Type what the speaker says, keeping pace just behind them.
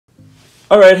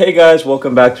Alright, hey guys,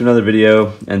 welcome back to another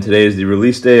video, and today is the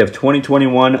release day of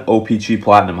 2021 O-Pee-Chee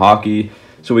Platinum Hockey.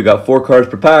 So we got 4 cards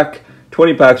per pack,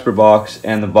 20 packs per box,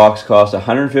 and the box cost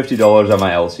 $150 on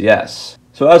my LCS.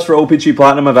 So as for O-Pee-Chee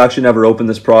Platinum, I've actually never opened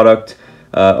this product,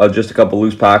 just a couple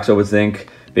loose packs I would think.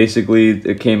 Basically,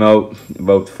 it came out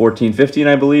about 14-15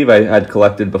 I believe. I had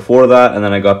collected before that, and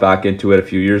then I got back into it a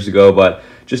few years ago, but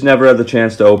just never had the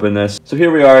chance to open this. So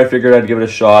here we are. I figured I'd give it a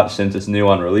shot since it's new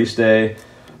on release day.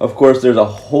 Of course, there's a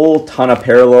whole ton of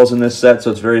parallels in this set,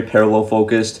 so it's very parallel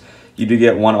focused. You do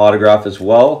get one autograph as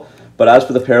well. But as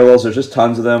for the parallels, there's just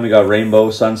tons of them. We got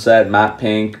Rainbow, Sunset, Matte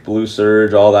Pink, Blue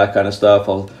Surge, all that kind of stuff.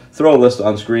 I'll throw a list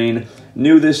on screen.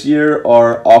 New this year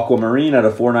are Aquamarine at a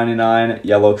 $4.99,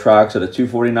 Yellow Tracks at a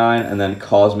 $2.49, and then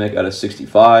Cosmic at a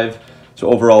 $65.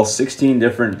 So overall, 16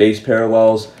 different base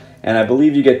parallels, and I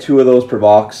believe you get 2 of those per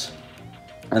box.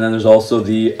 And then there's also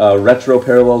the retro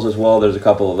parallels as well. There's a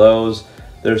couple of those.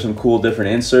 There's some cool different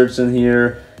inserts in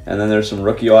here, and then there's some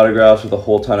rookie autographs with a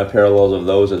whole ton of parallels of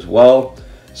those as well.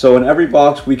 So in every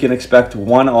box, we can expect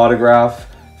 1 autograph,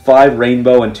 5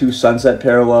 rainbow and 2 sunset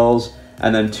parallels,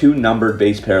 and then 2 numbered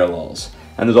base parallels.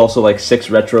 And there's also like 6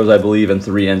 retros, I believe, and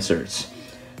 3 inserts.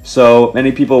 So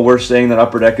many people were saying that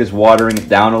Upper Deck is watering it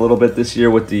down a little bit this year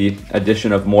with the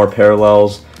addition of more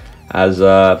parallels, as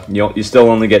you still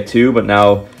only get 2, but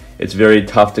now it's very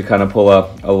tough to kind of pull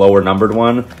a lower numbered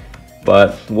one.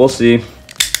 But we'll see.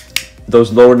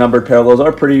 Those lower numbered parallels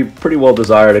are pretty well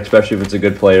desired, especially if it's a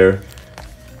good player.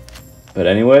 But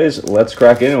anyways, let's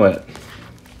crack into it.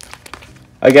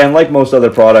 Again, like most other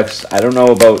products, I don't know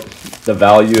about the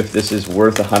value, if this is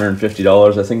worth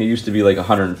 $150. I think it used to be like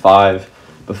 $105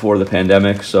 before the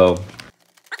pandemic, so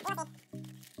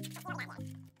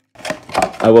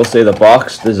I will say the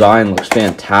box design looks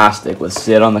fantastic with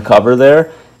Sid on the cover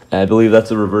there. I believe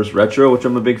that's a reverse retro, which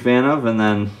I'm a big fan of. And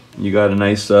then you got a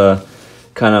nice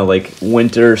kind of like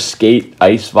winter skate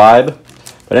ice vibe.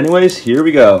 But anyways, here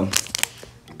we go.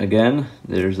 Again,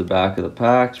 there's the back of the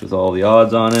packs with all the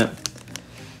odds on it.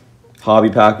 Hobby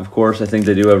pack, of course. I think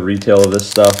they do have retail of this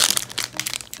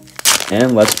stuff.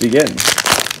 And let's begin.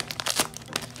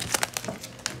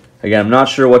 Again, I'm not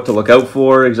sure what to look out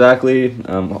for exactly.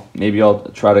 Maybe I'll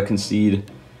try to concede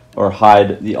or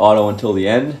hide the auto until the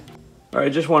end. Alright, I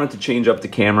just wanted to change up the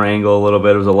camera angle a little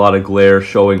bit. There was a lot of glare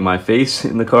showing my face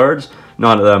in the cards.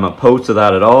 Not that I'm opposed to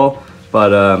that at all,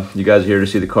 but you guys are here to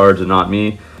see the cards and not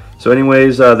me. So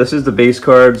anyways, this is the base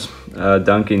cards,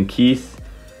 Duncan Keith.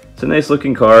 It's a nice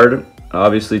looking card.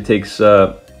 Obviously takes,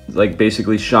 like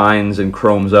basically shines and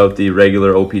chromes out the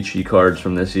regular O-Pee-Chee cards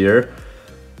from this year.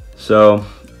 So,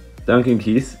 Duncan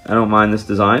Keith, I don't mind this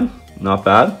design, not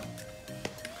bad.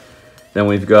 Then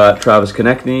we've got Travis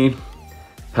Konechny,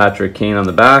 Patrick Kane on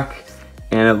the back,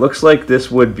 and it looks like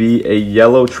this would be a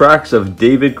yellow tracks of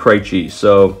David Krejci.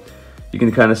 So you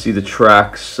can kind of see the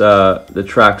tracks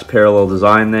parallel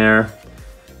design there,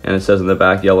 and it says on the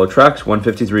back yellow tracks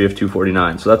 153 of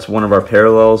 249. So that's one of our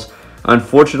parallels.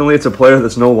 Unfortunately, it's a player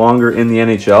that's no longer in the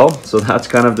NHL, so that's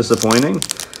kind of disappointing.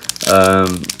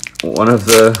 One of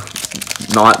the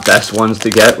not best ones to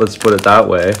get, let's put it that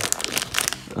way.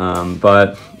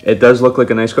 But it does look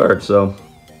like a nice card. So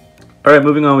all right,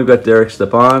 moving on, we've got Derek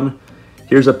Stepan.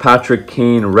 Here's a Patrick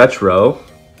Kane retro.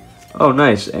 Oh,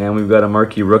 nice. And we've got a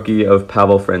marquee rookie of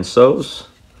Pavel Francouz.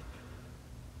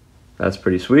 That's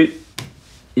pretty sweet.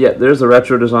 Yeah, there's the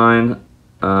retro design.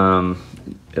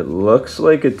 It looks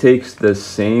like it takes the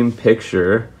same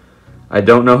picture. I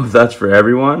don't know if that's for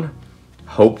everyone.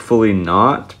 Hopefully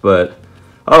not, but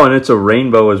oh, and it's a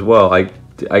rainbow as well.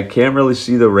 I can't really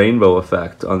see the rainbow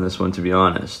effect on this one, to be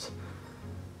honest.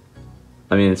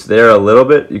 I mean, it's there a little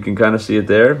bit. You can kind of see it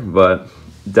there, but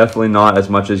definitely not as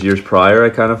much as years prior, I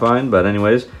kind of find. But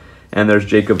anyways, and there's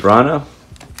Jacob Vrana.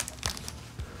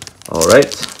 All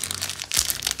right.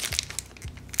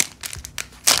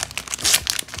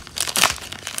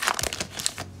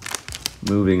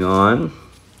 Moving on,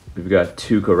 we've got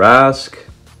Tuukka Rask.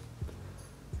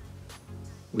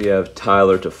 We have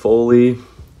Tyler Toffoli.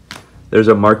 There's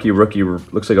a marquee rookie,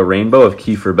 looks like a rainbow of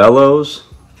Kiefer Bellows.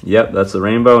 Yep, that's the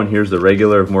rainbow, and here's the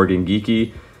regular of Morgan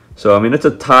Geekie. So I mean, it's a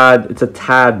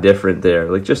tad different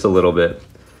there, like just a little bit.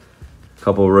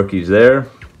 Couple of rookies there,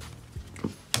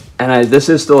 and this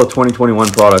is still a 2021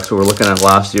 product, so we're looking at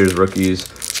last year's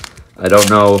rookies. I don't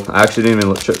know. I actually didn't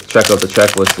even check out the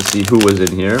checklist to see who was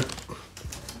in here.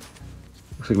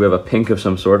 Looks like we have a pink of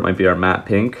some sort. It might be our matte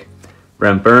pink.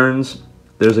 Brent Burns.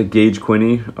 There's a Gage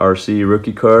Quinney RC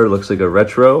rookie card. Looks like a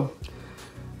retro.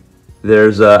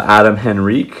 There's Adam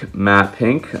Henrique, matte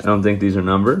pink. I don't think these are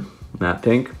numbered. Matte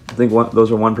pink. I think those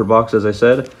are 1 per box, as I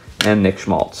said. And Nick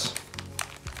Schmaltz.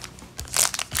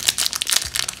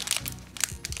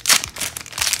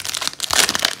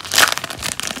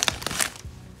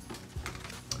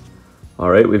 All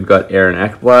right, we've got Aaron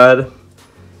Ekblad.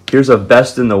 Here's a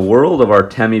best in the world of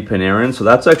Artemi Panarin. So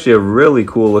that's actually a really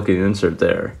cool looking insert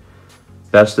there.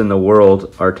 Best in the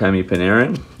world, Artemi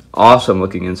Panarin. Awesome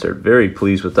looking insert. Very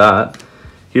pleased with that.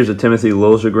 Here's a Timothy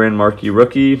Liljegren marquee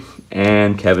rookie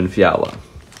and Kevin Fiala.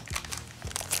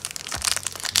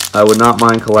 I would not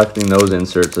mind collecting those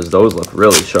inserts as those look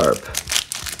really sharp.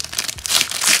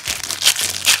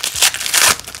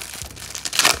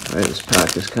 All right, this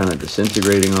pack is kind of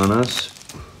disintegrating on us.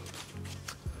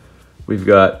 We've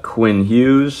got Quinn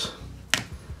Hughes.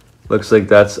 Looks like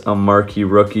that's a marquee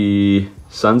rookie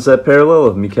sunset parallel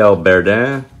of Mikael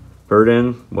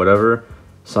Berdin, whatever,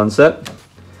 sunset.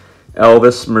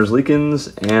 Elvis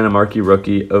Merzlikins, and a marquee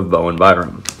rookie of Bowen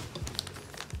Byram.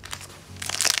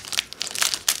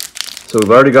 So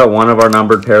we've already got one of our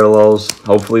numbered parallels.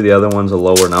 Hopefully the other one's a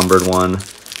lower numbered one.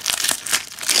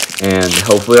 And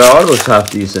hopefully our auto's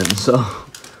half decent, so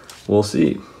we'll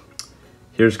see.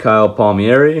 Here's Kyle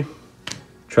Palmieri,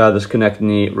 Travis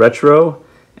Konechny Retro,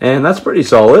 and that's pretty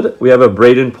solid. We have a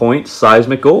Braden Point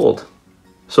Seismic Gold.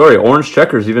 Sorry, orange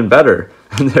checkers, even better.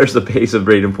 And there's the base of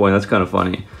Braden Point, that's kind of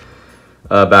funny.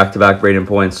 Back-to-back Braden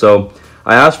Points. So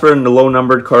I asked for a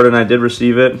low-numbered card, and I did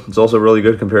receive it. It's also a really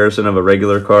good comparison of a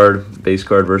regular card, base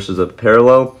card versus a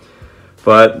parallel.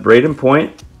 But Braden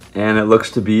Point, and it looks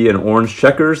to be an orange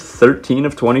checkers, 13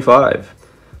 of 25.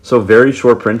 So very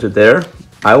short printed there.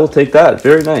 I will take that.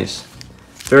 Very nice.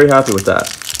 Very happy with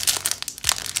that.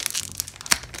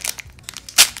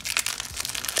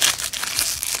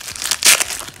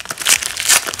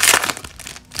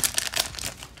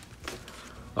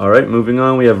 All right, moving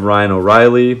on, we have Ryan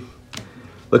O'Reilly.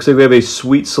 Looks like we have a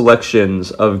sweet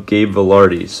selections of Gabe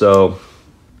Vilardi. So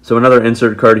another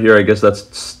insert card here. I guess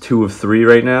that's 2 of 3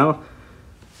 right now.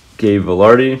 Gabe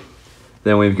Vilardi.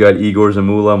 Then we've got Igor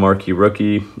Zamula, marquee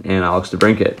rookie, and Alex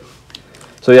DeBrincat.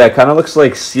 So yeah, it kind of looks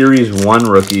like Series 1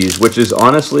 rookies, which is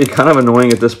honestly kind of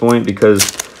annoying at this point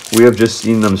because we have just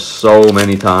seen them so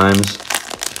many times.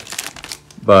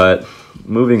 But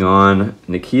moving on,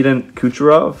 Nikita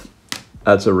Kucherov.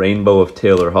 That's a rainbow of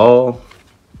Taylor Hall.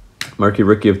 Marquee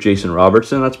rookie of Jason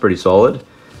Robertson. That's pretty solid.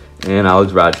 And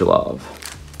Alex Radulov.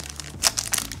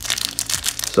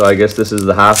 So I guess this is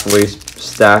the halfway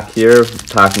stack here.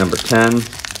 Pack number 10.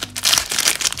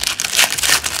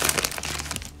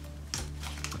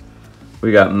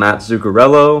 We got Matt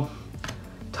Zuccarello,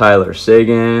 Tyler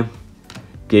Seguin,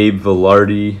 Gabe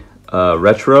Vilardi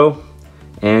Retro,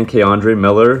 and Keandre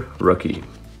Miller Rookie.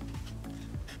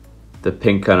 The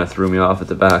pink kind of threw me off at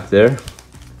the back there.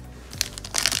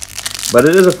 But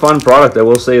it is a fun product, I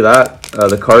will say that.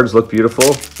 The cards look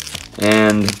beautiful,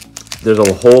 and there's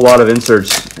a whole lot of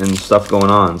inserts and stuff going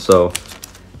on. So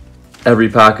every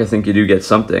pack, I think you do get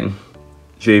something.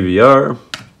 JVR,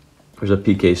 there's a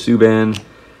PK Subban,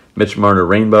 Mitch Marner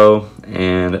Rainbow,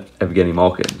 and Evgeny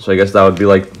Malkin. So I guess that would be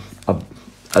like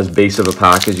as base of a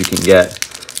pack as you can get.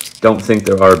 Don't think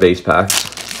there are base packs.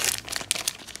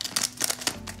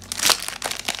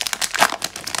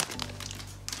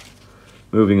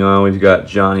 Moving on, we've got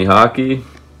Johnny Hockey,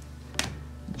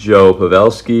 Joe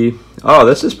Pavelski. Oh,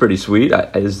 this is pretty sweet.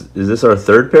 Is this our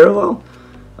 3rd parallel?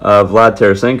 Vlad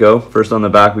Tarasenko. First on the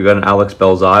back, we got an Alex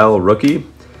Belzile rookie.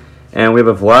 And we have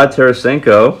a Vlad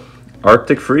Tarasenko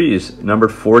Arctic Freeze, number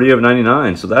 40 of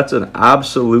 99. So that's an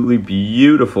absolutely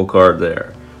beautiful card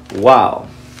there. Wow.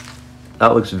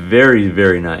 That looks very,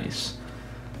 very nice.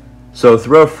 So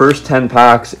through our first 10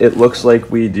 packs, it looks like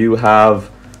we do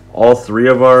have all 3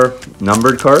 of our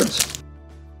numbered cards.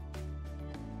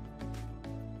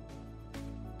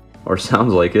 Or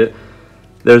sounds like it.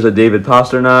 There's a David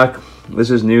Pastrnak.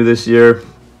 This is new this year.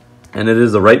 And it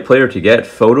is the right player to get.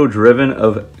 Photo driven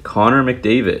of Connor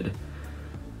McDavid.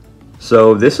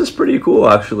 So this is pretty cool,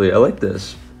 actually. I like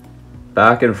this.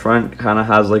 Back and front kind of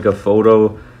has like a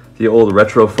photo, the old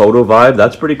retro photo vibe.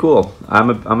 That's pretty cool. I'm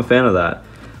a fan of that.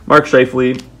 Mark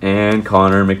Scheifele and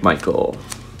Connor McMichael.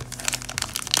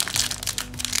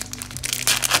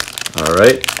 All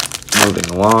right, moving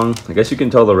along. I guess you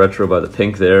can tell the retro by the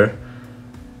pink there.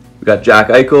 We got Jack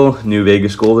Eichel, New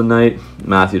Vegas Golden Knight,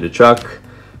 Matthew Tkachuk,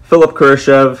 Philipp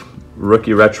Kurashev,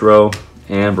 rookie retro,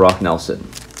 and Brock Nelson.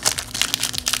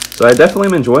 So I definitely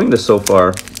am enjoying this so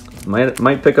far.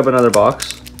 Might pick up another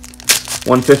box.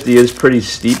 150 is pretty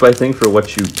steep, I think, for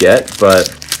what you get, but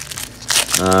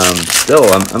still,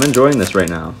 I'm enjoying this right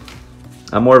now.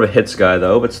 I'm more of a hits guy,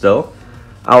 though, but still.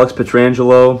 Alex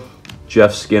Pietrangelo,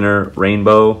 Jeff Skinner,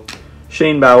 Rainbow,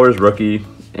 Shane Bowers, rookie,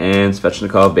 and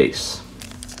Svechnikov, base.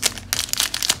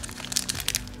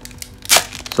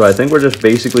 So I think we're just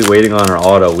basically waiting on our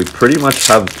auto. We pretty much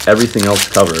have everything else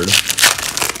covered.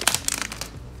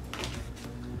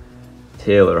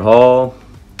 Taylor Hall,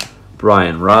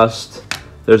 Brian Rust.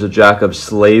 There's a Jakob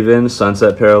Slavin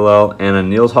Sunset Parallel and a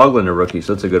Niels Höglander rookie,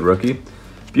 so it's a good rookie.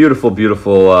 Beautiful,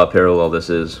 beautiful parallel this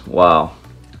is. Wow.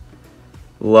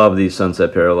 Love these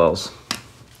Sunset Parallels.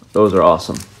 Those are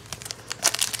awesome.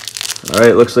 All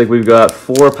right, looks like we've got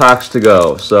 4 packs to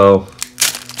go. So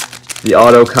the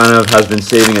auto kind of has been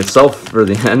saving itself for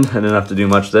the end. I didn't have to do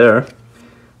much there.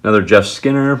 Another Jeff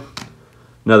Skinner.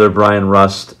 Another Brian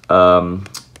Rust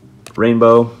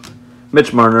Rainbow.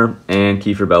 Mitch Marner and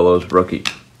Kiefer Bellows rookie.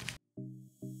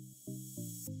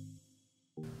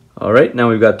 All right, now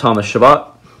we've got Thomas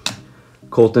Chabot,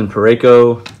 Colton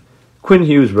Parayko, Quinn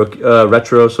Hughes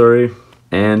retro,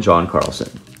 and John Carlson.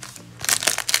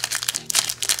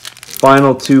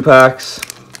 Final 2 packs.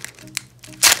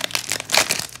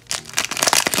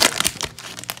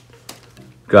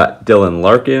 Got Dylan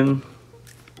Larkin.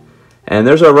 And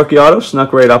there's our rookie auto,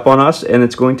 snuck right up on us, and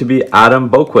it's going to be Adam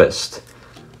Boqvist.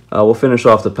 We'll finish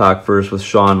off the pack first with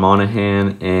Sean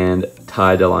Monahan and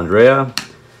Ty Dellandrea.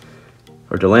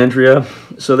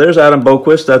 So there's Adam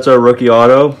Boqvist. That's our rookie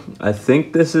auto. I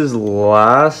think this is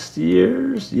last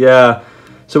year's. Yeah.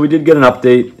 So we did get an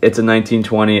update. It's a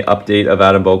 1920 update of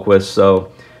Adam Boqvist.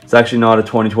 So it's actually not a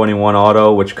 2021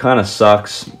 auto, which kind of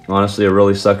sucks. Honestly, it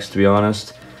really sucks, to be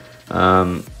honest.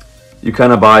 You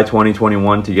kind of buy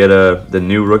 2021 to get the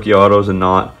new rookie autos and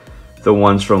not the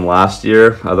ones from last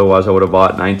year. Otherwise, I would have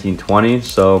bought 1920.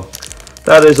 So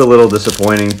that is a little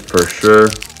disappointing for sure.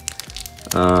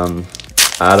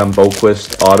 Adam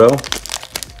Boqvist auto.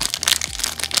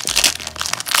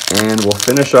 And we'll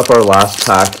finish up our last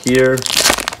pack here.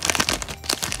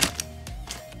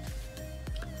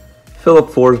 Philip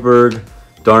Forsberg,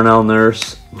 Darnell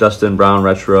Nurse, Dustin Brown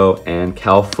retro, and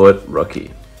Cal Foote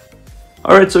rookie.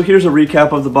 All right, so here's a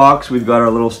recap of the box. We've got our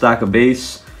little stack of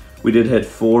base. We did hit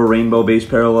 4 rainbow base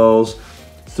parallels,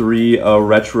 3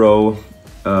 retro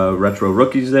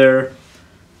rookies there.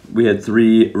 We had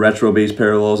 3 retro base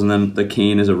parallels, and then the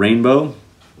Kane is a rainbow.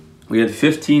 We had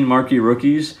 15 marquee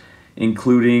rookies,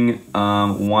 including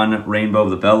 1 rainbow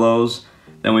of the Bellows.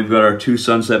 Then we've got our 2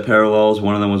 sunset parallels.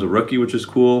 One of them was a rookie, which is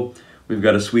cool. We've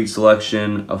got a sweet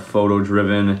selection, a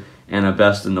photo-driven, and a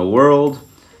best in the world.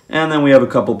 And then we have a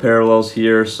couple parallels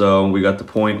here. So we got the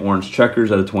point orange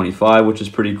checkers at a 25, which is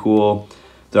pretty cool.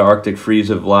 The Arctic Freeze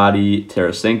of Vladdy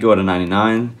Tarasenko at a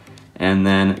 99. And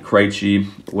then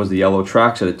Krejci was the yellow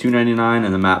tracks at a 299,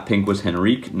 and the matte pink was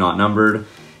Henrique, not numbered.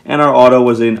 And our auto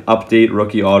was an update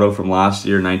rookie auto from last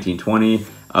year, 1920,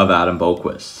 of Adam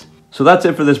Boqvist. So that's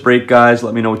it for this break, guys.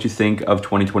 Let me know what you think of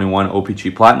 2021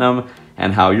 O-Pee-Chee Platinum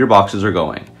and how your boxes are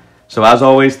going. So as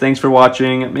always, thanks for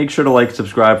watching. Make sure to like and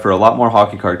subscribe for a lot more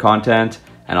hockey card content,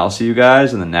 and I'll see you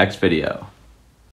guys in the next video.